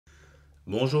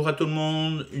Bonjour à tout le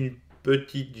monde, une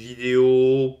petite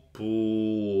vidéo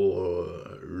pour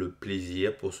le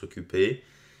plaisir, pour s'occuper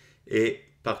et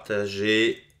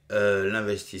partager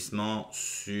l'investissement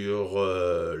sur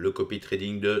le copy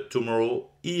trading de Tomorrow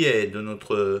EA, de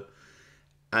notre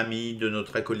ami, de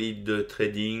notre acolyte de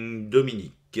trading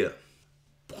Dominique.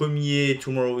 Premier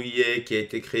Tomorrow EA qui a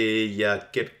été créé il y a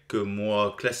quelques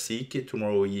mois, classique,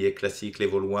 Tomorrow EA Classic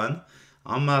Level 1,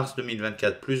 en mars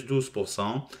 2024, plus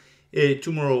 12%. Et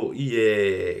Tomorrow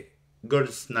EA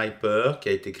Gold Sniper qui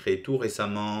a été créé tout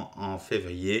récemment en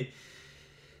février.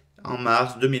 En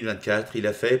mars 2024, il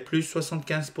a fait plus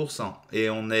 75%. Et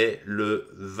on est le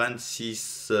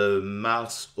 26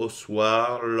 mars au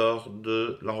soir lors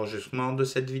de l'enregistrement de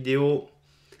cette vidéo.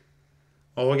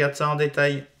 On regarde ça en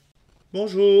détail.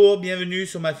 Bonjour, bienvenue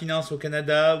sur Ma Finance au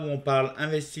Canada où on parle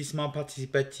investissement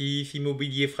participatif,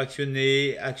 immobilier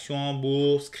fractionné, actions en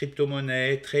bourse,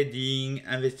 crypto-monnaie, trading,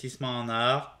 investissement en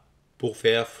art pour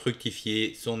faire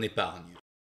fructifier son épargne.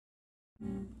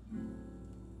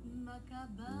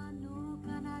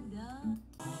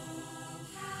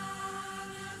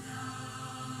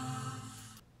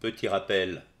 Petit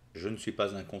rappel, je ne suis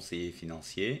pas un conseiller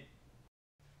financier.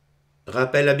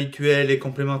 Rappel habituel et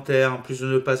complémentaire, en plus de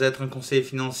ne pas être un conseiller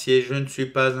financier, je ne suis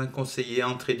pas un conseiller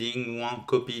en trading ou en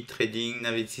copy trading.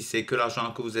 N'investissez que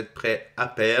l'argent que vous êtes prêt à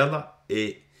perdre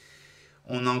et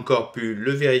on a encore pu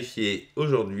le vérifier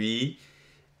aujourd'hui.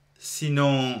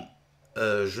 Sinon,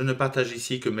 je ne partage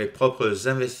ici que mes propres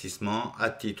investissements à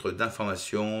titre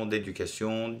d'information,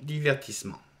 d'éducation,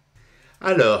 divertissement.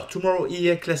 Alors, Tomorrow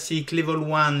EA Classic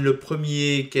Level 1, le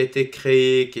premier qui a été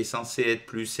créé, qui est censé être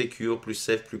plus secure, plus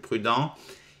safe, plus prudent,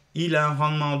 il a un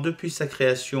rendement depuis sa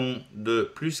création de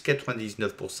plus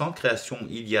 99%, création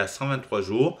il y a 123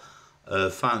 jours,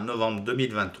 fin novembre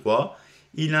 2023.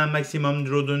 Il a un maximum de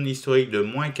drawdown historique de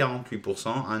moins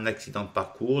 48%, un accident de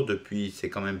parcours, depuis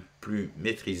c'est quand même plus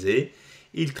maîtrisé.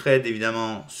 Il trade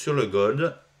évidemment sur le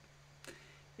gold.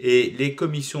 Et les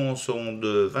commissions sont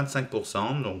de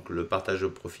 25%, donc le partage de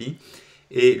profit.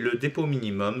 Et le dépôt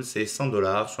minimum, c'est 100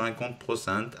 $ sur un compte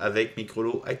procent avec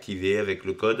microlot activé avec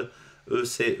le code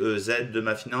ECEZ de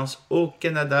Ma Finance au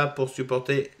Canada pour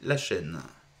supporter la chaîne.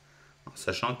 En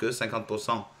sachant que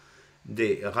 50%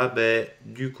 des rabais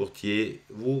du courtier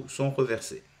vous sont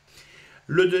reversés.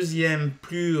 Le deuxième,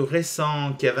 plus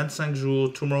récent, qui a 25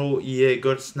 jours, Tomorrow EA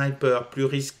Gold Sniper, plus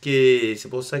risqué, c'est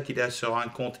pour ça qu'il est sur un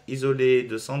compte isolé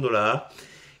de 100 $.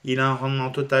 Il a un rendement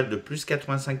total de plus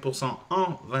 85%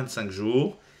 en 25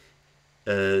 jours.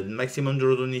 Maximum de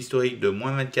drawdown historique de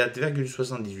moins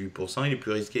 24,78%. Il est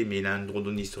plus risqué, mais il a un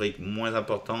drawdown historique moins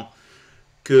important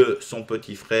que son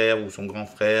petit frère ou son grand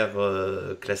frère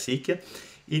classique.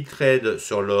 Il trade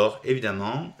sur l'or,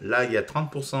 évidemment. Là, il y a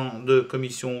 30% de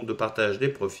commission de partage des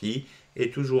profits et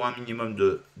toujours un minimum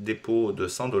de dépôt de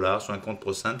 100 $ sur un compte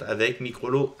procent avec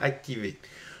microlot activé.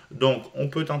 Donc, on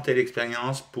peut tenter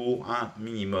l'expérience pour un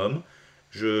minimum.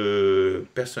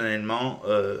 Personnellement,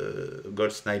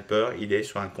 Gold Sniper, il est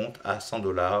sur un compte à 100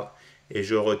 $ et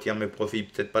je retire mes profits,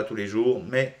 peut-être pas tous les jours,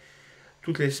 mais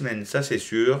toutes les semaines, ça c'est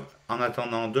sûr, en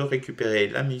attendant de récupérer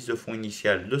la mise de fonds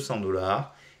initiale de 100 $.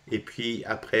 Et puis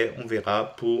après, on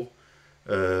verra pour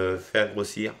faire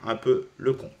grossir un peu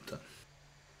le compte.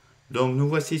 Donc nous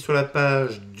voici sur la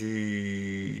page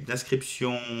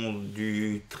d'inscription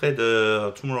du trader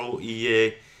Tomorrow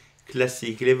EA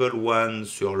Classic Level 1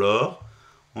 sur l'or.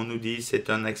 On nous dit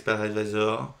c'est un expert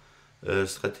advisor,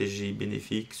 stratégie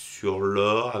bénéfique sur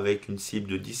l'or avec une cible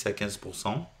de 10 à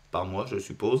 15% par mois, je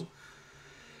suppose.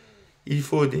 Il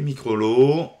faut des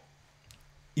micro-lots.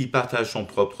 Il partage son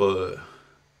propre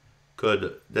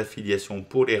code d'affiliation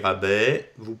pour les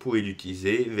rabais. Vous pouvez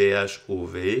l'utiliser,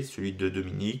 VHOV, celui de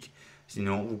Dominique.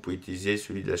 Sinon, vous pouvez utiliser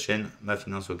celui de la chaîne Ma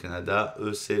Finance au Canada,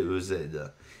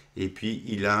 ECEZ. Et puis,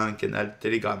 il a un canal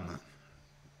Telegram.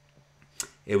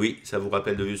 Et oui, ça vous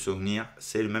rappelle de vieux souvenirs,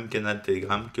 c'est le même canal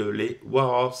Telegram que les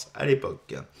Warhorse à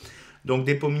l'époque. Donc,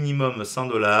 dépôt minimum 100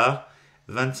 $,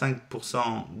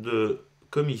 25% de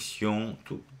commission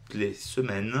toutes les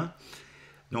semaines.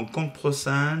 Donc, compte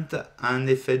procent a un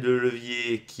effet de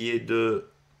levier qui est de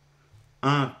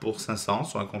 1 pour 500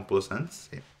 sur un compte procent.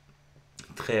 C'est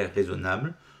très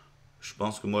raisonnable. Je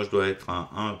pense que moi, je dois être un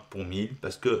 1 pour 1000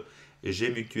 parce que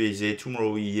j'ai mutualisé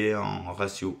Tomorrow EA en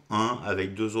ratio 1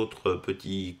 avec deux autres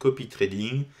petits copy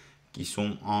trading qui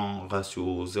sont en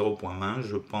ratio 0.20.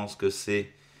 Je pense que c'est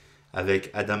avec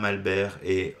Adam Albert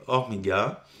et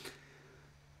Ormiga.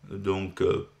 Donc,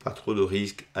 pas trop de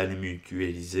risques à les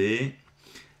mutualiser.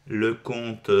 Le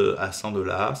compte à 100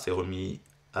 $, c'est remis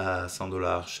à 100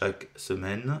 $ chaque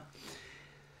semaine.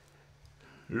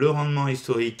 Le rendement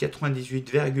historique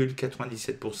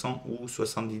 98,97% ou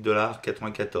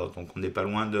 70,94 $. Donc on n'est pas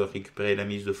loin de récupérer la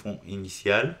mise de fonds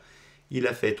initiale. Il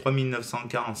a fait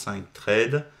 3945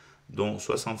 trades, dont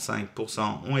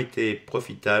 65% ont été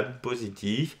profitables,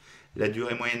 positifs. La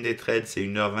durée moyenne des trades, c'est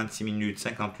 1h26 minutes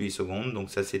 58 secondes, donc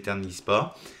ça ne s'éternise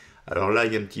pas. Alors là,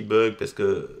 il y a un petit bug parce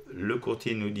que le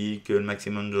courtier nous dit que le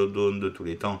maximum de drawdown de tous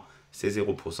les temps, c'est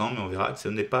 0%, mais on verra que ce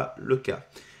n'est pas le cas.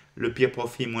 Le pire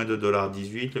profit, moins de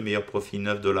 $18, le meilleur profit,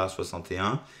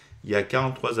 9,61 $. Il y a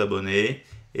 43 abonnés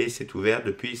et c'est ouvert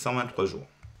depuis 123 jours.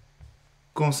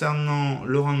 Concernant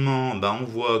le rendement, on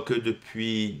voit que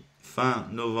depuis fin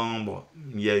novembre,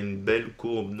 il y a une belle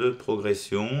courbe de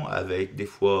progression avec des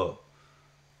fois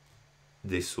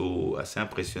des sauts assez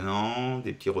impressionnants,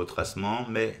 des petits retracements,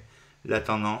 mais la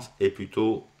tendance est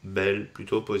plutôt belle,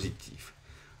 plutôt positive.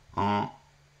 En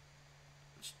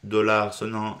dollars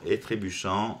sonnant et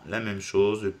trébuchant, la même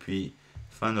chose depuis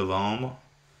fin novembre.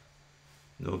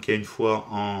 Donc il y a une fois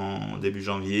en début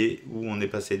janvier où on est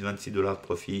passé de 26 $ de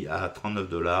profit à 39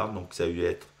 $. Donc ça a dû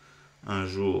être un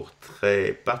jour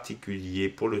très particulier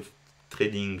pour le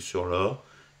trading sur l'or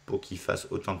pour qu'il fasse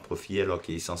autant de profit alors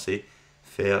qu'il est censé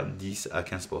faire 10 à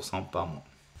 15% par mois.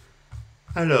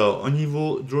 Alors au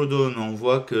niveau drawdown, on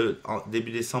voit que en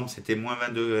début décembre c'était moins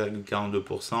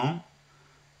 22,42%.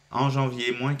 En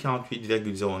janvier, moins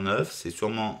 48,09. C'est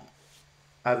sûrement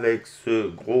avec ce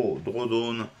gros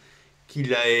drawdown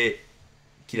qu'il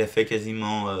a fait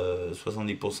quasiment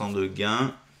 70% de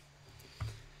gains.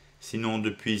 Sinon,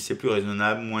 depuis, c'est plus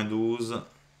raisonnable. Moins 12,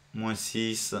 moins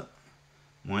 6,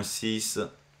 moins 6,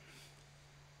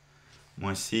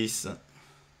 moins 6,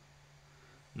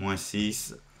 moins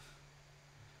 6,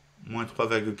 moins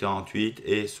 3,48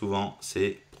 et souvent,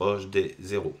 c'est proche des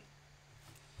 0.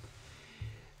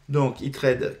 Donc, il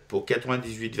trade pour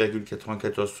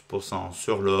 98,94%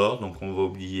 sur l'or. Donc, on va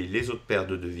oublier les autres paires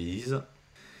de devises.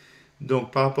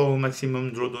 Donc, par rapport au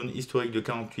maximum drawdown historique de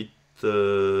 48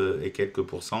 et quelques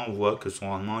pourcents, on voit que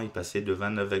son rendement est passé de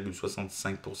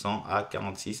 29,65% à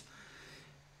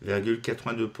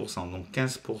 46,82%. Donc,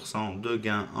 15% de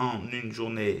gain en une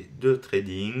journée de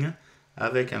trading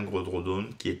avec un gros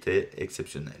drawdown qui était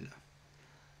exceptionnel.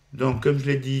 Donc, comme je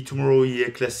l'ai dit, Tomorrow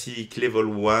est classique level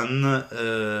 1.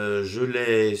 Je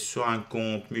l'ai sur un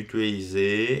compte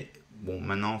mutualisé. Bon,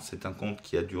 maintenant, c'est un compte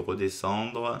qui a dû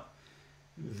redescendre.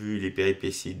 Vu les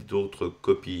péripéties d'autres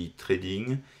copies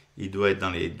trading, il doit être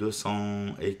dans les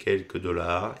 200 et quelques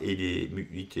dollars. Et il est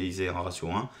mutualisé en ratio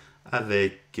 1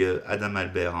 avec Adam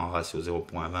Albert en ratio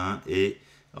 0.20 et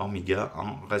Ormiga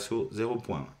en ratio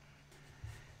 0.1.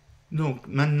 Donc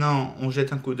maintenant, on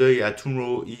jette un coup d'œil à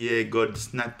Tomorrow Gold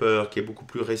Snapper qui est beaucoup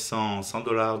plus récent, 100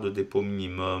 $ de dépôt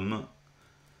minimum,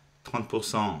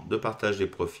 30% de partage des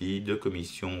profits, de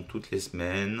commission toutes les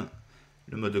semaines,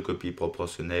 le mode de copie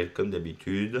proportionnel comme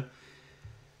d'habitude.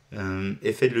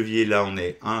 Effet de levier, là on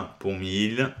est 1 pour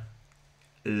 1000.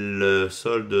 Le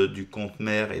solde du compte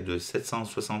mère est de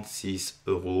 766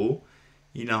 €.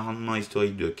 Il a un rendement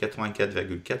historique de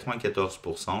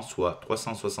 84,94%, soit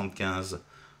 375,63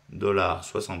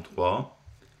 $.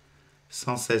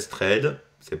 116 trades,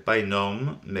 c'est pas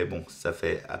énorme, mais bon, ça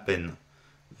fait à peine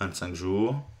 25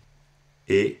 jours.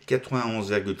 Et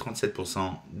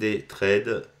 91,37% des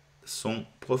trades sont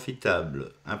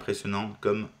profitables. Impressionnant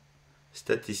comme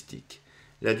statistique.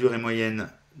 La durée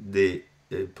moyenne des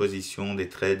positions, des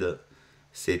trades,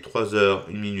 c'est 3 heures,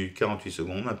 1 minute, 48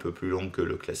 secondes, un peu plus long que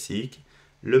le classique.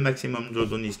 Le maximum de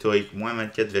drawdown historique, moins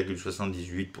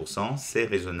 24,78%, c'est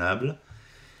raisonnable.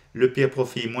 Le pire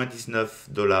profit, moins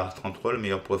 19,33 $, le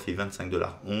meilleur profit,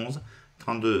 25,11 $,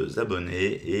 32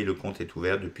 abonnés et le compte est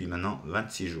ouvert depuis maintenant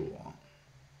 26 jours.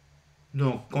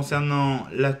 Donc, concernant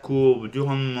la courbe du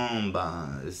rendement,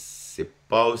 c'est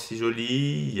pas aussi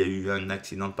joli. Il y a eu un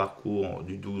accident de parcours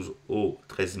du 12 au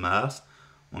 13 mars.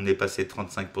 On est passé de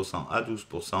 35% à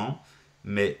 12%,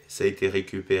 mais ça a été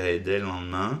récupéré dès le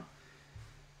lendemain.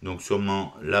 Donc,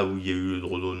 sûrement là où il y a eu le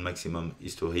drawdown maximum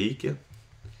historique.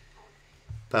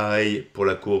 Pareil pour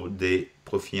la courbe des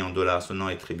profits en dollars sonnants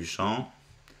et trébuchants.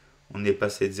 On est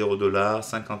passé de 0 $,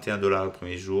 51 $ le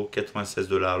premier jour, 96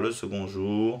 $ le second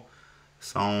jour,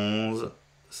 111,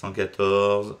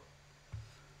 114,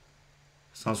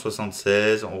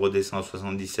 176, on redescend à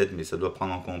 77, mais ça doit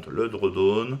prendre en compte le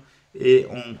drawdown. Et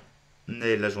on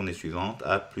est la journée suivante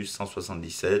à plus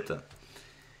 177.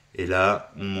 Et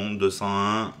là, on monte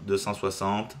 201,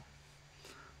 260,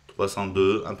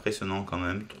 302, impressionnant quand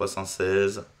même,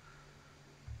 316,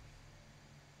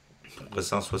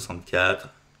 364,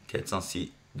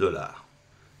 406 $.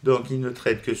 Donc il ne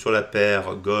trade que sur la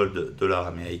paire gold dollar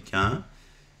américain.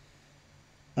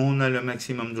 On a le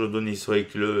maximum de données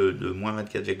historiques de moins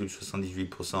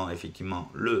 24,78%,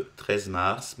 effectivement, le 13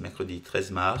 mars, mercredi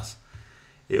 13 mars.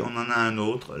 Et on en a un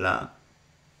autre, là,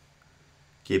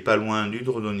 qui est pas loin du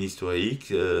données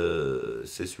historique.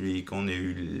 C'est celui qu'on a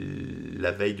eu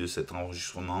la veille de cet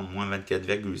enregistrement, moins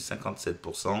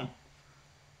 24,57%.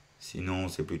 Sinon,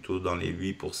 c'est plutôt dans les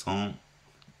 8%,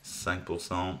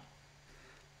 5%.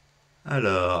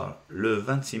 Alors, le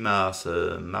 26 mars,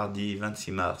 mardi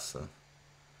 26 mars,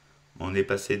 on est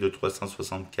passé de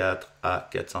 364 à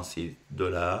 406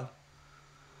 $.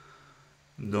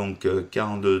 Donc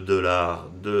 42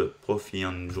 $ de profit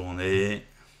en une journée,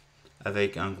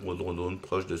 avec un gros drawdown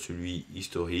proche de celui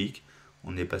historique.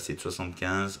 On est passé de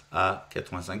 75 à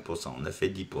 85%. On a fait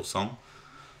 10%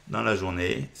 dans la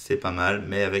journée, c'est pas mal,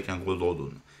 mais avec un gros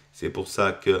drawdown. C'est pour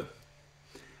ça que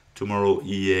Tomorrow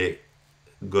EA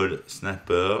Gold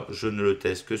Sniper, je ne le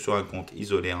teste que sur un compte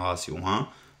isolé en ratio 1,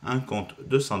 un compte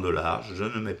de 100 $, je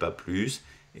ne mets pas plus,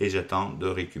 et j'attends de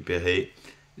récupérer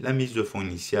la mise de fonds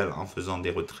initiale en faisant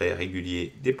des retraits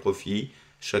réguliers des profits,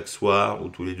 chaque soir ou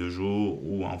tous les 2 jours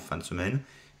ou en fin de semaine.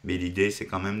 Mais l'idée, c'est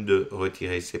quand même de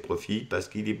retirer ces profits parce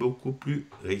qu'il est beaucoup plus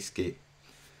risqué.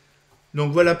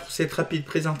 Donc voilà pour cette rapide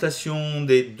présentation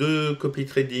des 2 copy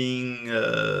trading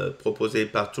proposés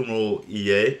par Tomorrow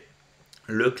EA.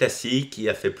 Le classique qui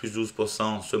a fait plus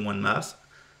 12% ce mois de mars,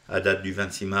 à date du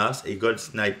 26 mars, et Gold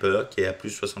Sniper qui est à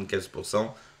plus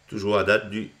 75%, toujours à date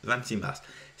du 26 mars.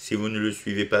 Si vous ne le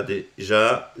suivez pas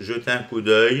déjà, jetez un coup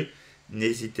d'œil.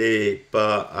 N'hésitez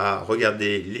pas à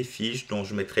regarder les fiches dont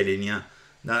je mettrai les liens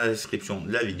dans la description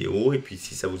de la vidéo. Et puis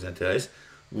si ça vous intéresse,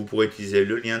 vous pourrez utiliser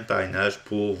le lien de parrainage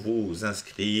pour vous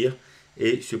inscrire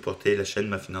et supporter la chaîne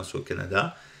Ma Finance au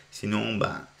Canada. Sinon,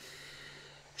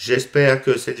 j'espère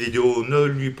que cette vidéo ne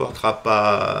lui portera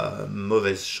pas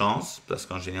mauvaise chance, parce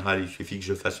qu'en général, il suffit que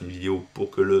je fasse une vidéo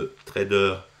pour que le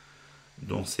trader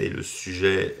dont c'est le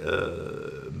sujet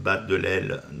batte de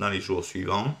l'aile dans les jours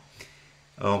suivants.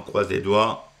 On croise les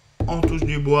doigts, on touche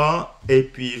du bois, et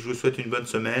puis je vous souhaite une bonne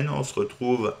semaine. On se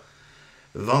retrouve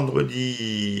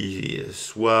vendredi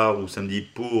soir ou samedi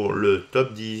pour le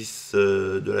top 10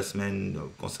 de la semaine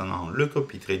concernant le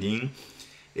copy trading,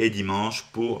 et dimanche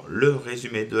pour le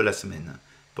résumé de la semaine.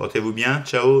 Portez-vous bien,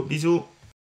 ciao, bisous.